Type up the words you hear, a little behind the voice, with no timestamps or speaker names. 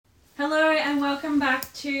and welcome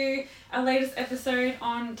back to our latest episode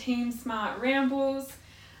on Team Smart Rambles.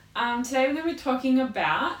 Today we're going to be talking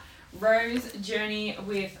about Ro's journey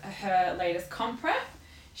with her latest comp prep.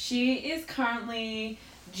 She is currently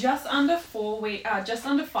just under 5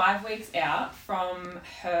 weeks out from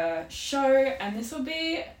her show, and this will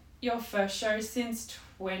be your first show since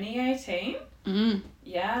 2018.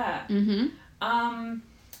 Yeah.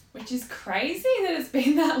 Which is crazy that it's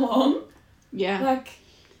been that long. Yeah. Like,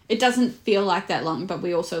 it doesn't feel like that long, but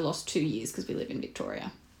we also lost 2 years because we live in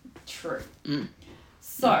Victoria. True.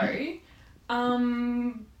 So, where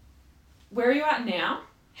are you at now?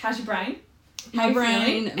 How's your brain? My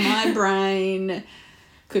brain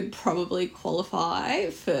could probably qualify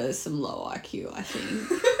for some low IQ, I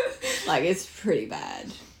think. Like, it's pretty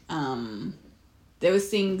bad. There was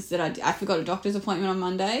things that I forgot a doctor's appointment on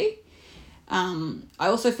Monday. I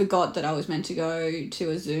also forgot that I was meant to go to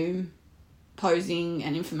a Zoom posing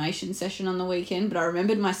and information session on the weekend, but I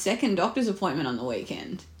remembered my second doctor's appointment on the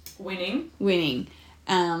weekend. Winning.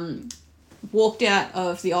 Walked out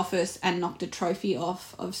of the office and knocked a trophy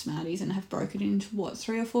off of Smarties and have broken it into,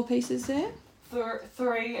 3 or 4 pieces there?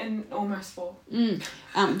 3 and almost 4.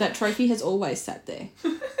 That trophy has always sat there.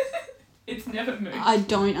 It's never moved. I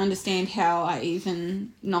don't understand how I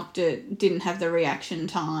even knocked it, didn't have the reaction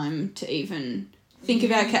time to even think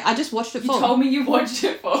about it. I just watched it fall. You told me you watched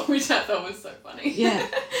it fall, which I thought was so funny. Yeah.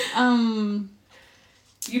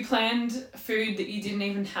 You planned food that you didn't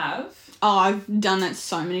even have. Oh, I've done that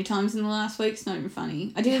so many times in the last week. It's not even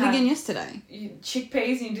funny. I did it again yesterday.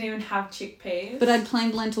 Chickpeas, and you didn't even have chickpeas. But I'd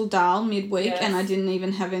planned lentil dal midweek, Yes. and I didn't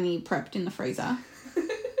even have any prepped in the freezer.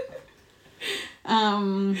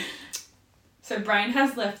 So brain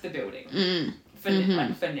has left the building for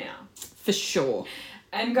now. For sure.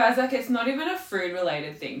 And guys, like, it's not even a food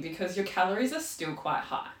related thing because your calories are still quite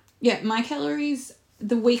high. Yeah, my calories,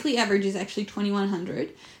 the weekly average is actually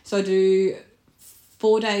 2,100. So I do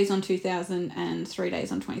 4 days on 2,000 and 3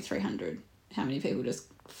 days on 2,300. How many people just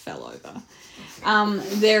fell over?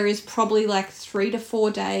 There is probably like 3 to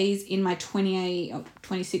 4 days in my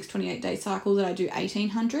 28 day cycle that I do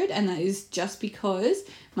 1,800, and that is just because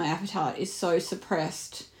my appetite is so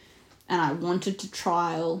suppressed and I wanted to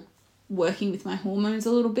trial working with my hormones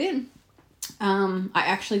a little bit. I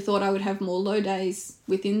actually thought I would have more low days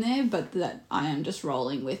within there, but that I am just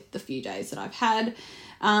rolling with the few days that I've had.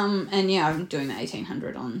 And yeah, I'm doing the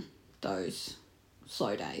 1,800 on those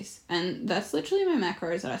slow days. And that's literally my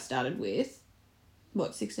macros that I started with,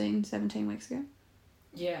 16, 17 weeks ago?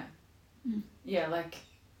 Yeah. Yeah, like,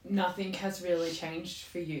 nothing has really changed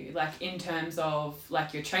for you. Like, in terms of,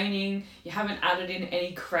 like, your training, you haven't added in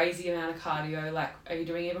any crazy amount of cardio. Like, are you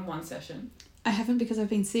doing even one session? I haven't because I've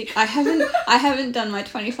been sick. I haven't done my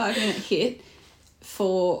 25-minute hit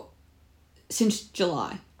since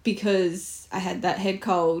July because I had that head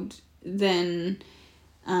cold, then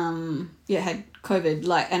had COVID,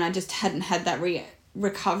 and I just hadn't had that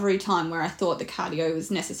recovery time where I thought the cardio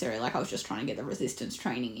was necessary. Like, I was just trying to get the resistance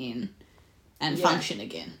training in and function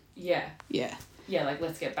again. Yeah. Yeah. Yeah, like,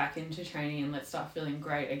 let's get back into training and let's start feeling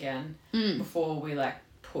great again before we, like,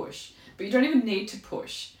 push. But you don't even need to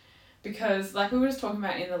push because, like we were just talking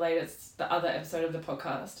about in the other episode of the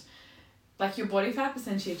podcast, like, your body fat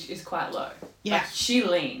percentage is quite low. Yeah. Like, she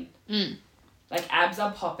lean. Like, abs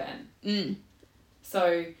are popping.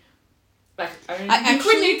 So, like, you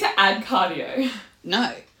could need to add cardio.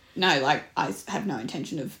 No, like, I have no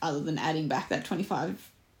intention of, other than adding back that 25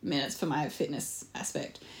 minutes for my fitness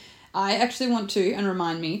aspect. I actually want to, and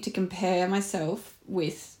remind me, to compare myself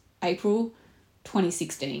with April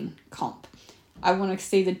 2016 comp. I want to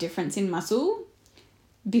see the difference in muscle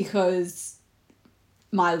because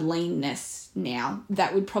my leanness now,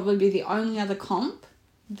 that would probably be the only other comp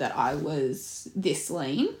that I was this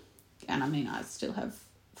lean. And I mean, I still have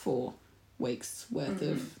 4 weeks worth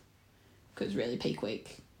of, because really peak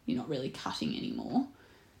week, you're not really cutting anymore.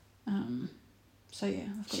 So yeah.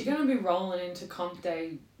 She's going to be rolling into comp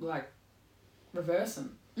day, like, reversing.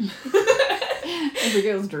 Every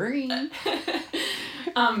girl's dream. No,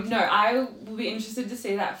 I will be interested to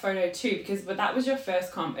see that photo too but that was your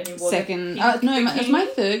first comp and you wore second. The pink it was bikini? my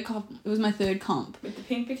third comp. It was my third comp. With the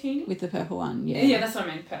pink bikini? With the purple one, yeah. Yeah, that's what I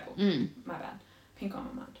meant, purple. My bad. Pink on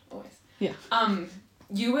my mind, always. Yeah.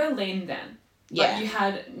 You were lean then. Yeah. But you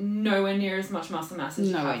had nowhere near as much muscle mass as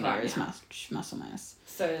you have right now. Nowhere near as much muscle mass.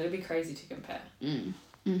 So it'd be crazy to compare. Did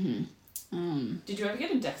you ever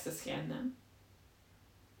get a DEXA scan then?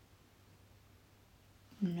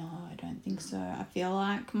 No, I don't think so. I feel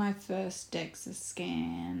like my first DEXA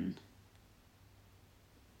scan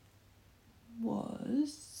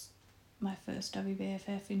was my first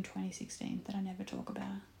WBFF in 2016 that I never talk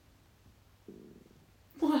about.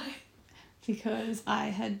 because I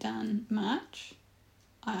had done March,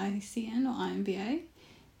 ICN or IMBA,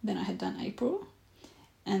 then I had done April,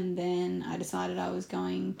 and then I decided I was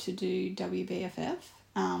going to do WBFF.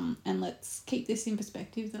 And let's keep this in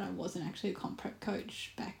perspective that I wasn't actually a comp prep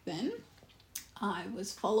coach back then. I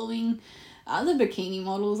was following other bikini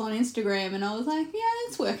models on Instagram, and I was like, yeah,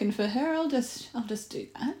 it's working for her. I'll just do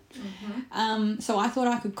that. Mm-hmm. So I thought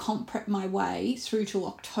I could comp prep my way through to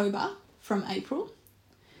October from April.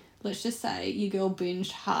 Let's just say your girl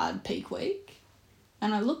binged hard peak week,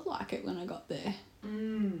 and I looked like it when I got there.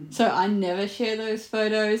 So I never share those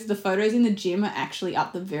photos. The photos in the gym are actually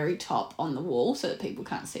up the very top on the wall so that people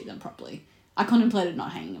can't see them properly. I contemplated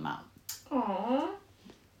not hanging them up. Aww.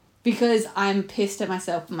 Because I'm pissed at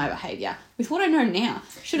myself for my behaviour. With what I know now,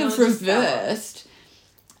 should have Just reversed.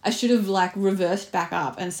 I should have reversed back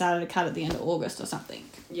up and started a cut at the end of August or something.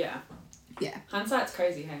 Yeah. Yeah. Hindsight's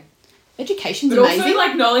crazy, hey? Education's but amazing.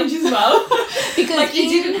 also, knowledge as well. Because you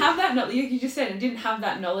didn't have that knowledge, you just said, and didn't have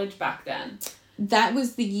that knowledge back then. That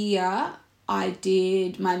was the year I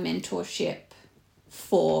did my mentorship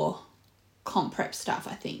for comp prep stuff,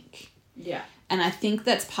 I think. Yeah. And I think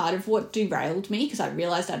that's part of what derailed me because I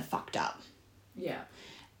realised I'd fucked up. Yeah.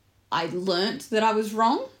 I learnt that I was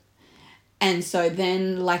wrong. And so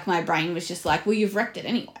then, my brain was just like, well, you've wrecked it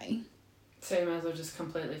anyway. So you might as well just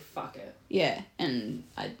completely fuck it. Yeah. And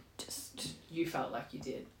I just... You felt like you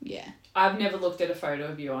did. Yeah. I've never looked at a photo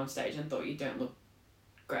of you on stage and thought you don't look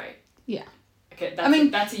great. Yeah. Okay,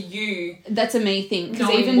 that's a you... That's a me thing.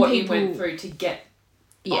 Knowing even what people, you went through to get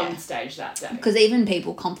on stage that day. Because even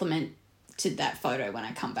people complimented that photo when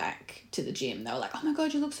I come back to the gym. They were like, oh my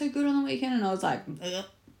God, you look so good on the weekend. And I was like, ugh.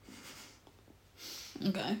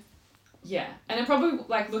 Okay. Yeah. And it probably,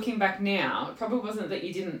 looking back now, it probably wasn't that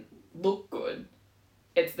you didn't look good.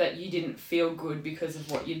 It's that you didn't feel good because of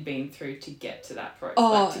what you'd been through to get to that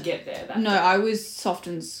process, to get there. That day. I was soft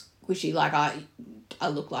and squishy. I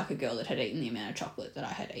looked like a girl that had eaten the amount of chocolate that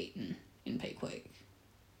I had eaten in peak week.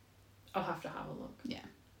 I'll have to have a look. Yeah.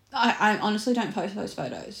 I honestly don't post those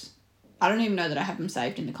photos. I don't even know that I have them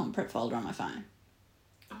saved in the comp prep folder on my phone.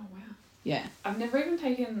 Oh, wow. Yeah. I've never even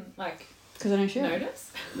taken, because I don't share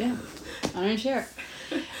notice. Yeah. I don't share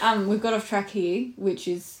it. We've got off track here, which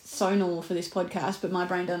is so normal for this podcast, but my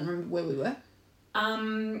brain doesn't remember where we were.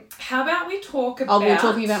 How about we talk about... Oh, we were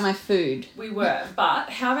talking about my food. We were, but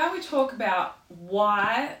how about we talk about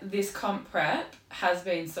why this comp prep has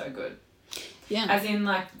been so good? Yeah. As in,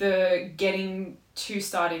 the getting to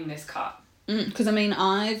starting this cut. Because,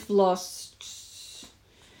 I've lost...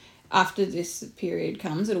 After this period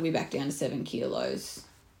comes, it'll be back down to 7 kilos.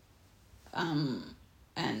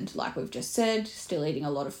 And like we've just said, still eating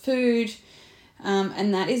a lot of food.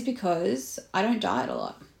 And that is because I don't diet a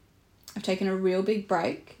lot. I've taken a real big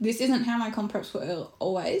break. This isn't how my comp preps were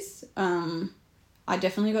always. I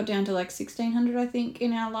definitely got down to 1,600, I think,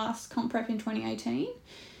 in our last comp prep in 2018.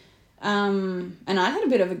 And I had a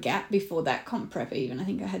bit of a gap before that comp prep even. I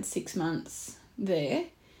think I had 6 months there.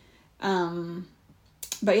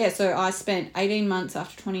 But yeah, so I spent 18 months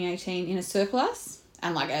after 2018 in a surplus.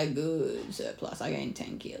 And a good surplus. I gained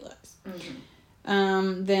 10 kilos.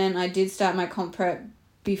 Mm-hmm. Then I did start my comp prep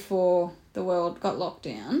before the world got locked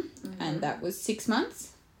down. Mm-hmm. And that was 6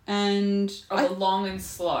 months. And... long and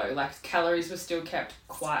slow. Calories were still kept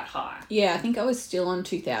quite high. Yeah, I think I was still on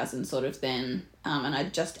 2,000 sort of then. And I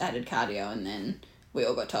just added cardio, and then we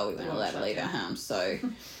all got told we weren't allowed to leave our house. So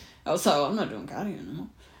I'm not doing cardio anymore.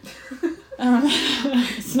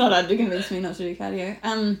 It's not hard to convince me not to do cardio.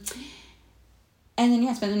 And then,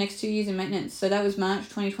 I spent the next 2 years in maintenance. So that was March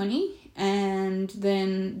 2020. And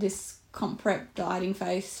then this comp prep dieting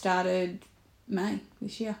phase started May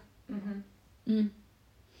this year. Mm-hmm.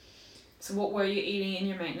 So what were you eating in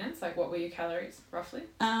your maintenance? What were your calories, roughly?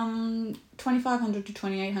 2,500 to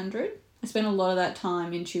 2,800. I spent a lot of that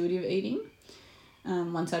time intuitive eating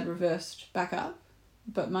once I'd reversed back up.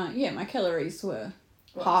 But my calories were...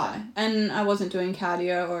 high. And I wasn't doing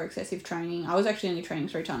cardio or excessive training. I was actually only training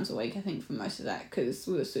 3 times a week, I think, for most of that, because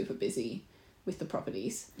we were super busy with the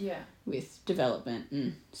properties. Yeah. With development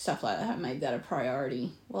and stuff like that. I made that a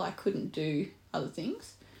priority. Well, I couldn't do other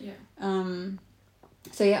things. Yeah.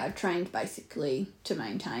 So yeah, I trained basically to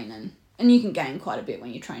maintain, and you can gain quite a bit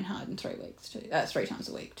when you train hard in 3 weeks too. 3 times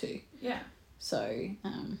a week too. Yeah. So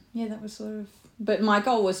that was sort of... But my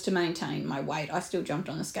goal was to maintain my weight. I still jumped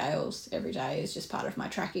on the scales every day as just part of my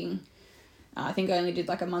tracking. I think I only did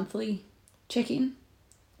a monthly check-in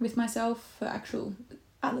with myself for actual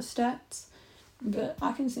other stats. But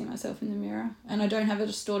I can see myself in the mirror. And I don't have a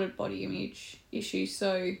distorted body image issue,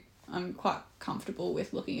 so I'm quite comfortable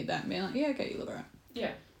with looking at that and being like, yeah, okay, you look alright.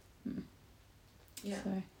 Yeah. Yeah.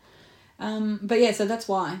 But yeah, so that's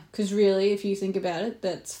why. Because really, if you think about it,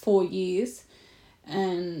 that's 4 years.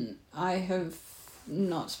 And I have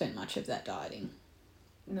not spent much of that dieting.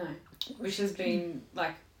 No. Which has been,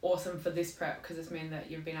 like, awesome for this prep because it's meant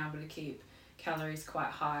that you've been able to keep calories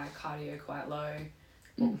quite high, cardio quite low.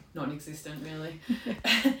 Well, non-existent, really.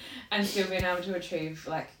 And still being able to achieve,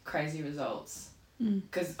 like, crazy results.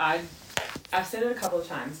 Because I've said it a couple of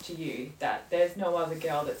times to you that there's no other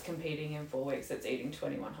girl that's competing in 4 weeks that's eating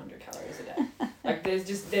 2,100 calories a day. Like, there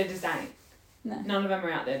just ain't. No. None of them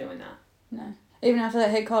are out there doing that. No. Even after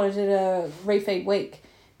that head cold, I did a refeed week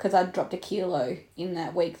because I dropped a kilo in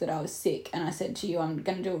that week that I was sick. And I said to you, I'm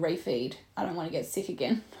going to do a refeed. I don't want to get sick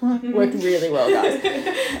again. Worked really well, guys.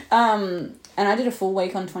 And I did a full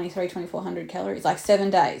week on 2,400 calories, like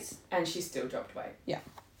 7 days. And she still dropped weight. Yeah.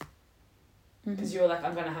 Because you were like,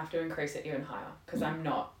 I'm going to have to increase it even higher because I'm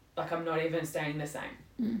not even staying the same.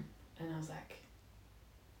 And I was like,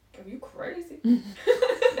 are you crazy?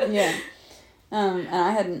 Yeah. And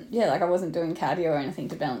I hadn't, I wasn't doing cardio or anything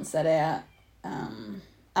to balance that out.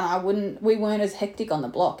 And we weren't as hectic on the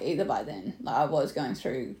block either by then. Like I was going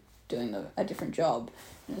through doing a different job.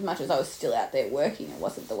 And as much as I was still out there working, it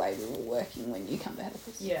wasn't the way we were working when you come to help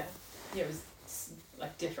us. Yeah. Yeah, it was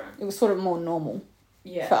like different. It was sort of more normal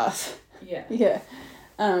for us. Yeah. Yeah.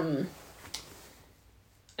 I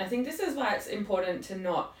think this is why it's important to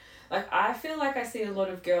not... Like, I feel like I see a lot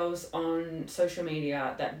of girls on social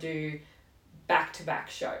media that do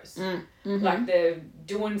back-to-back shows. Like, they're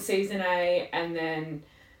doing season A and then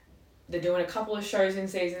they're doing a couple of shows in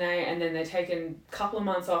season A and then they're taking a couple of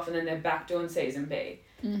months off and then they're back doing season B.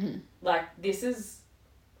 Like, this is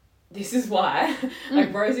why...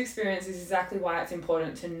 Like, Rose experience is exactly why it's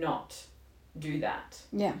important to not do that.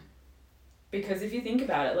 Yeah. Because if you think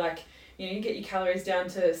about it, like, you know, you get your calories down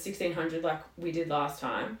to 1,600 like we did last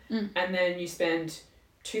time, and then you spend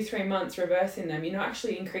 2-3 months reversing them. You're not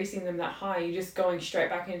actually increasing them that high. You're just going straight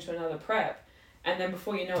back into another prep. And then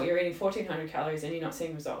before you know it, you're eating 1,400 calories and you're not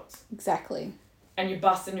seeing results. Exactly. And you're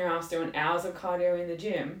busting your ass doing hours of cardio in the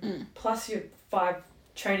gym, plus your 4 or 5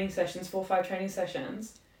 training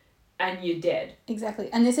sessions, and you're dead. Exactly.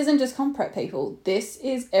 And this isn't just comp prep people. This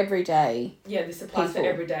is everyday. Yeah, this applies to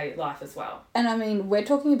everyday life as well. And I mean, we're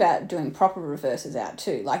talking about doing proper reverses out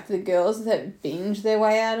too. Like the girls that binge their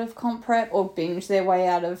way out of comp prep or binge their way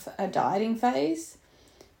out of a dieting phase,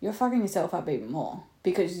 you're fucking yourself up even more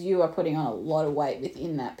because you are putting on a lot of weight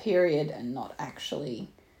within that period and not actually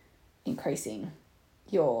increasing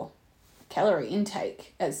your calorie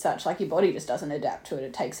intake as such. Like your body just doesn't adapt to it.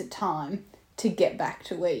 It takes it time to get back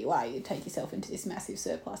to where you are. You take yourself into this massive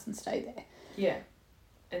surplus and stay there. Yeah.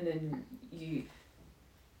 And then you,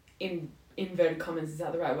 in inverted commas, is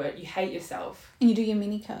that the right word? You hate yourself. And you do your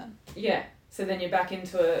mini cut. Yeah. So then you're back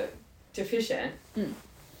into a deficient.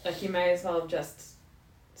 Like you may as well have just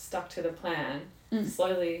stuck to the plan,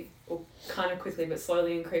 slowly, or kind of quickly, but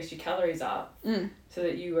slowly increase your calories up so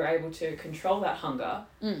that you were able to control that hunger.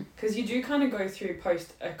 Because you do kind of go through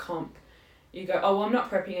post a comp. You go, oh, well, I'm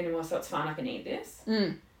not prepping anymore, so it's fine, I can eat this.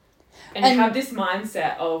 And you have this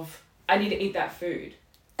mindset of, I need to eat that food.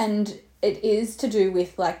 And it is to do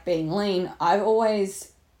with, like, being lean. I've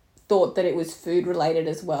always thought that it was food related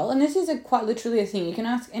as well. And this is quite literally a thing. You can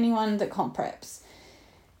ask anyone that comp preps.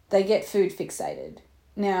 They get food fixated.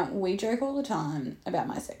 Now, we joke all the time about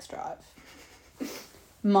my sex drive.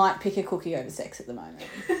 Might pick a cookie over sex at the moment.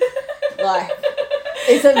 Like...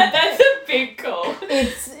 That's a big call.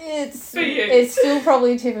 It's for you. It's still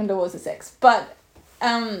probably tipping towards the sex, but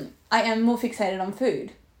I am more fixated on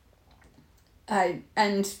food. And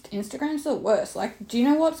Instagram's the worst. Like, do you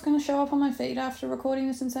know what's going to show up on my feed after recording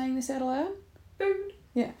this and saying this out loud? Food.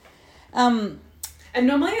 Yeah. And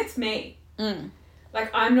normally it's me. Like,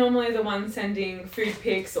 I'm normally the one sending food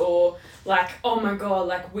pics or, like, oh my god,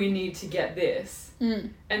 like, we need to get this.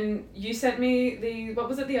 And you sent me what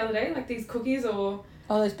was it the other day? Like, these cookies or...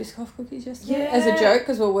 Oh, those Biscoff cookies yesterday? Yeah. As a joke,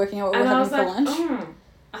 because we're working out what we're having for lunch.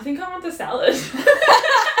 I think I want the salad.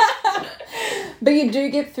 But you do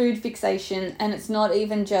get food fixation, and it's not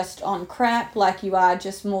even just on crap. Like, you are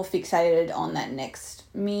just more fixated on that next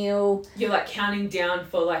meal. You're, like, counting down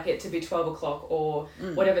for, like, it to be 12 o'clock or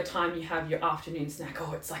whatever time you have your afternoon snack.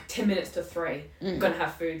 Oh, it's, like, 10 minutes to 3. I'm going to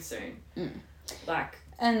have food soon. Like...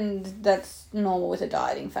 And that's normal with a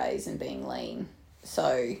dieting phase and being lean.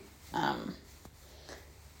 So,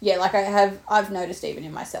 yeah, like I've noticed even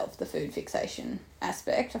in myself the food fixation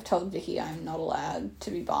aspect. I've told Vicky I'm not allowed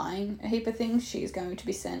to be buying a heap of things. She's going to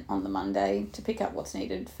be sent on the Monday to pick up what's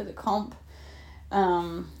needed for the comp.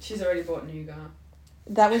 She's already bought nougat.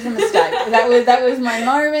 That was a mistake. that was my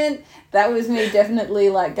moment. That was me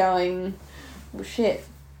definitely like going, well, shit.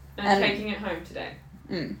 And taking it home today.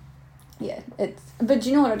 Yeah, but do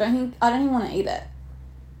you know what? I don't even want to eat it.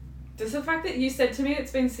 Just the fact that you said to me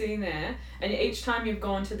it's been sitting there, and each time you've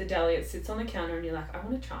gone to the deli, it sits on the counter, and you're like, I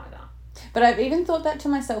want to try that. But I've even thought that to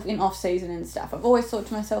myself in off season and stuff. I've always thought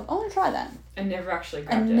to myself, I want to try that. And never actually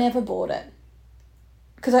grabbed it. I never bought it.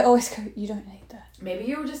 Because I always go, you don't need that. Maybe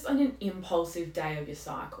you were just on an impulsive day of your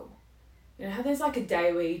cycle. You know how there's like a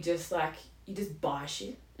day where you just buy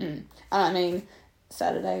shit? And I mean,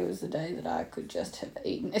 Saturday was the day that I could just have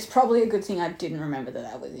eaten. It's probably a good thing I didn't remember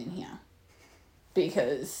that was in here.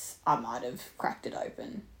 Because I might have cracked it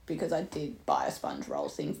open. Because I did buy a sponge roll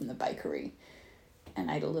thing from the bakery. And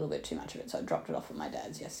ate a little bit too much of it. So I dropped it off at my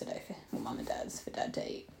dad's yesterday. Mum and dad's for Dad to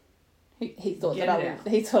eat. He thought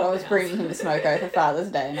I was bringing him a smoko for Father's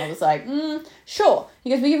Day. And I was like, sure. He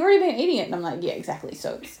goes, but you've already been eating it. And I'm like, yeah, exactly.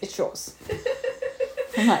 So it's yours.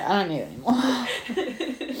 I'm like, I don't need it anymore.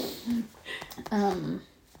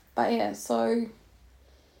 But yeah, so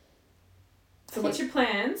what's your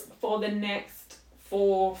plans for the next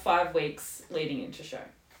 4-5 weeks leading into show?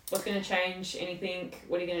 What's going to change? Anything?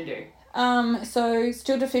 What are you going to do? So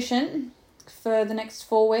still deficient for the next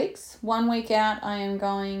 4 weeks. 1 week out, I am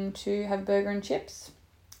going to have burger and chips,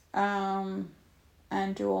 and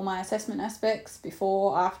do all my assessment aspects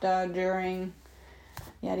before, after, during,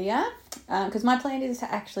 yada yada. Because my plan is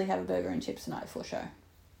to actually have a burger and chips the night before show.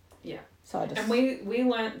 Yeah. So I just... And we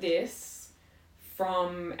learnt this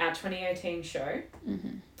from our 2018 show,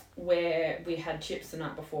 where we had chips the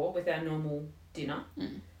night before with our normal dinner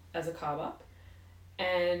as a carb up.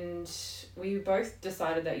 And we both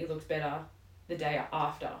decided that you looked better the day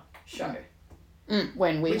after show.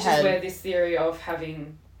 Which is where this theory of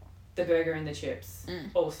having the burger and the chips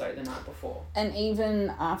also the night before. And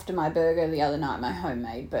even after my burger the other night, my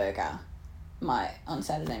homemade burger, on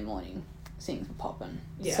Saturday morning, things were popping.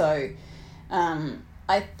 Yeah. So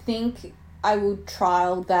I think I will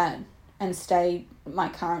trial that and stay my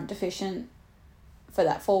current deficient for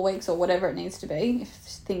that 4 weeks or whatever it needs to be. If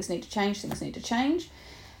things need to change, things need to change.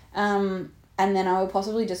 And then I will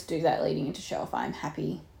possibly just do that leading into show if I'm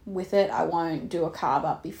happy with it. I won't do a carb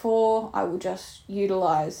up before. I will just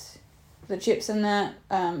utilise the chips and that,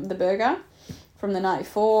 the burger from the night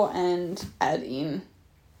before, and add in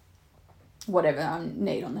whatever I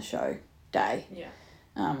need on the show day. Yeah.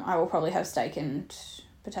 I will probably have steak and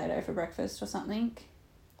potato for breakfast or something,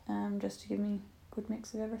 just to give me a good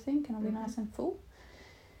mix of everything, and I'll be nice and full.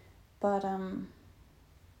 But,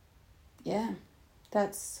 yeah,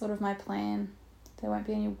 that's sort of my plan. There won't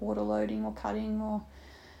be any water loading or cutting or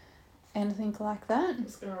anything like that. I'm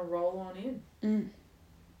just going to roll on in.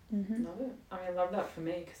 Love it. I mean, I love that for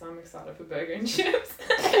me because I'm excited for burger and chips.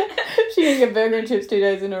 She's going to get burger and chips 2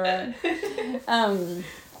 days in a row.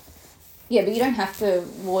 Yeah, but you don't have to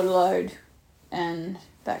water load and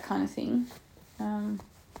that kind of thing.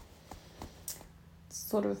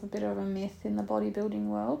 Sort of a bit of a myth in the bodybuilding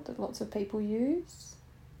world that lots of people use,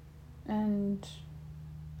 and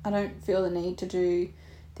I don't feel the need to do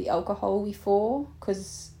the alcohol before,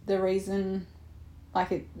 because the reason,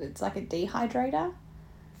 it's like a dehydrator,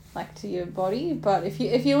 like to your body. But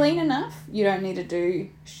if you're lean enough, you don't need to do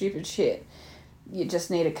stupid shit. You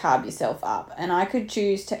just need to carb yourself up, and I could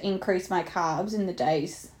choose to increase my carbs in the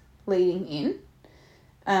days leading in,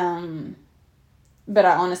 but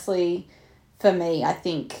I honestly, for me, I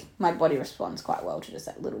think my body responds quite well to just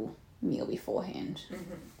that little meal beforehand.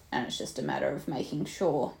 And it's just a matter of making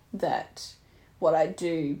sure that what I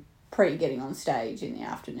do pre-getting on stage in the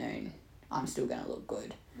afternoon, I'm still going to look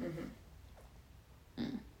good.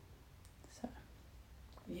 So.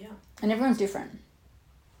 Yeah. And everyone's different.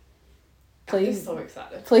 I'm so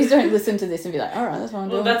excited. Please don't listen to this and be like, all right, that's what I'm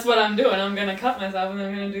doing. Well, that's what I'm doing. I'm going to cut myself and then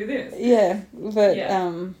I'm going to do this. Yeah,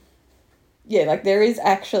 but... Yeah, like there is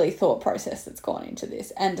actually thought process that's gone into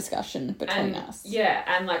this and discussion between us. Yeah,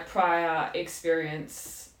 and like prior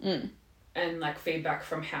experience and like feedback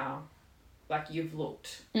from how like you've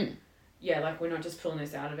looked. Yeah, like we're not just pulling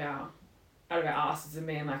this out of our asses and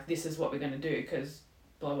being like, this is what we're going to do because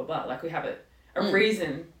blah, blah, blah. Like we have a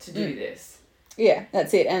reason to do this. Yeah,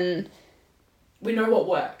 that's it. And we know what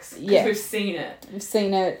works because we've seen it. We've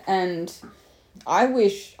seen it, and I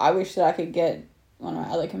wish that I could get one of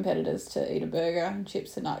my other competitors to eat a burger and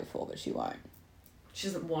chips the night before, but she won't. She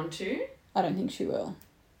doesn't want to? I don't think she will.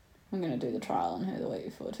 I'm going to do the trial on her the week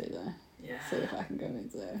before too, though. Yeah. See if I can go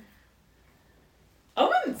with her. I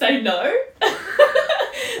wouldn't say no.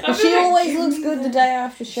 She always looks good the day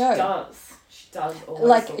after show. She does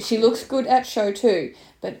always she looks good at show too,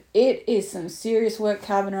 but it is some serious work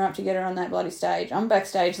carving her up to get her on that bloody stage. I'm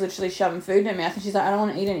backstage literally shoving food in her mouth and she's like, I don't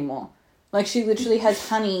want to eat anymore. Like, she literally has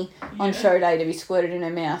honey on show day to be squirted in her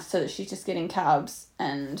mouth so that she's just getting carbs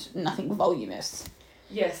and nothing voluminous.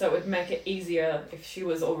 Yeah, so it would make it easier if she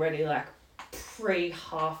was already, like,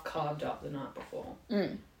 half carved up the night before.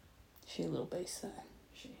 She's a little beast, though.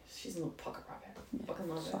 She's a little pocket rabbit. Fucking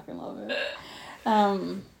love it. Fucking love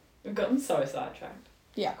it. We've gotten so sidetracked.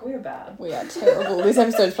 Yeah. We are bad. We are terrible. This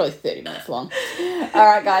episode's probably 30 minutes long.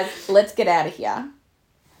 Alright, guys, let's get out of here. I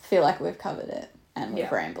feel like we've covered it and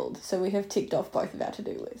we've rambled. So we have ticked off both of our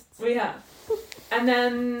to-do lists. We have. And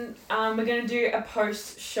then we're going to do a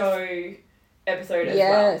post-show episode as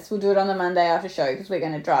well. Yes, we'll do it on the Monday after show because we're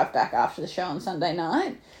going to drive back after the show on Sunday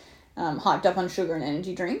night. Hyped up on sugar and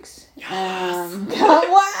energy drinks. Yes. Can't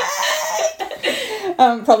wait!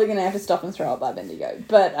 I'm probably going to have to stop and throw up by Bendigo.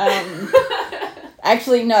 But,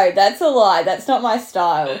 actually, no, that's a lie. That's not my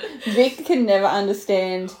style. Vic can never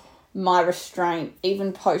understand my restraint,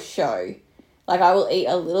 even post-show. Like, I will eat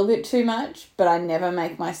a little bit too much, but I never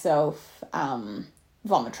make myself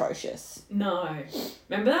vomitrocious. No.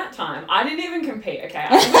 Remember that time? I didn't even compete, okay?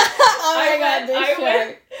 I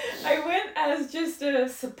went as just a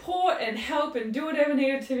support and help and do whatever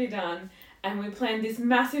needed to be done. And we planned this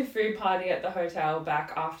massive food party at the hotel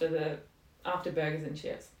back after Burgers and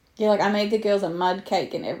Chips. Yeah, like, I made the girls a mud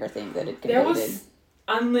cake and everything that it competed. There was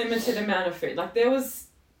unlimited amount of food. Like, there was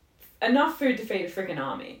enough food to feed a freaking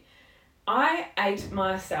army. I ate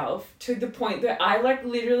myself to the point that I, like,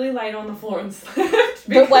 literally laid on the floor and slept.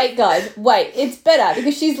 But wait, guys, it's better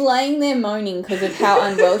because she's laying there moaning because of how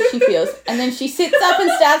unwell she feels, and then she sits up and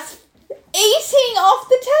starts eating off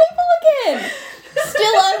the table again,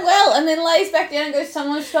 still unwell, and then lays back down and goes,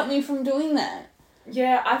 someone stop me from doing that.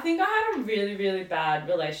 Yeah, I think I had a really, really bad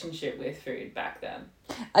relationship with food back then.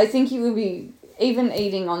 I think you would be, even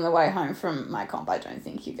eating on the way home from my comp, I don't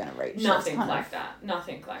think you're going to reach Nothing like that.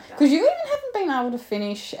 Because you even haven't been able to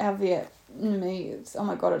finish our Vietnamese. Oh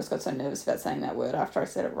my God, I just got so nervous about saying that word after I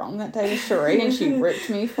said it wrong that day to Cherie and she ripped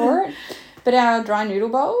me for it. But our dry noodle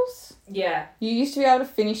bowls. Yeah. You used to be able to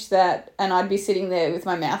finish that and I'd be sitting there with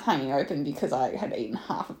my mouth hanging open because I had eaten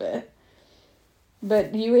half of it.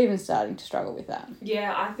 But you were even starting to struggle with that.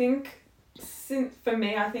 Yeah, I think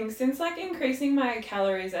since like increasing my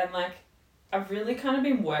calories and like I've really kind of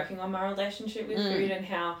been working on my relationship with food and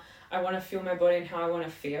how I want to feel my body and how I want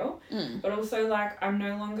to feel. But also like I'm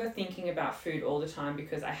no longer thinking about food all the time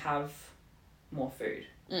because I have more food.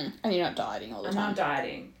 And you're not dieting all the time. I'm not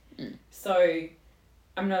dieting. So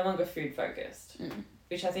I'm no longer food focused,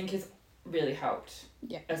 which I think has really helped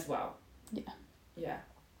as well. Yeah.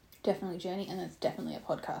 Definitely journey, and it's definitely a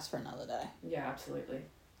podcast for another day. Yeah, absolutely.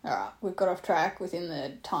 All right, we've got off track within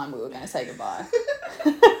the time we were going to say goodbye.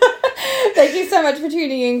 Thank you so much for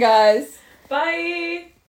tuning in, guys. Bye.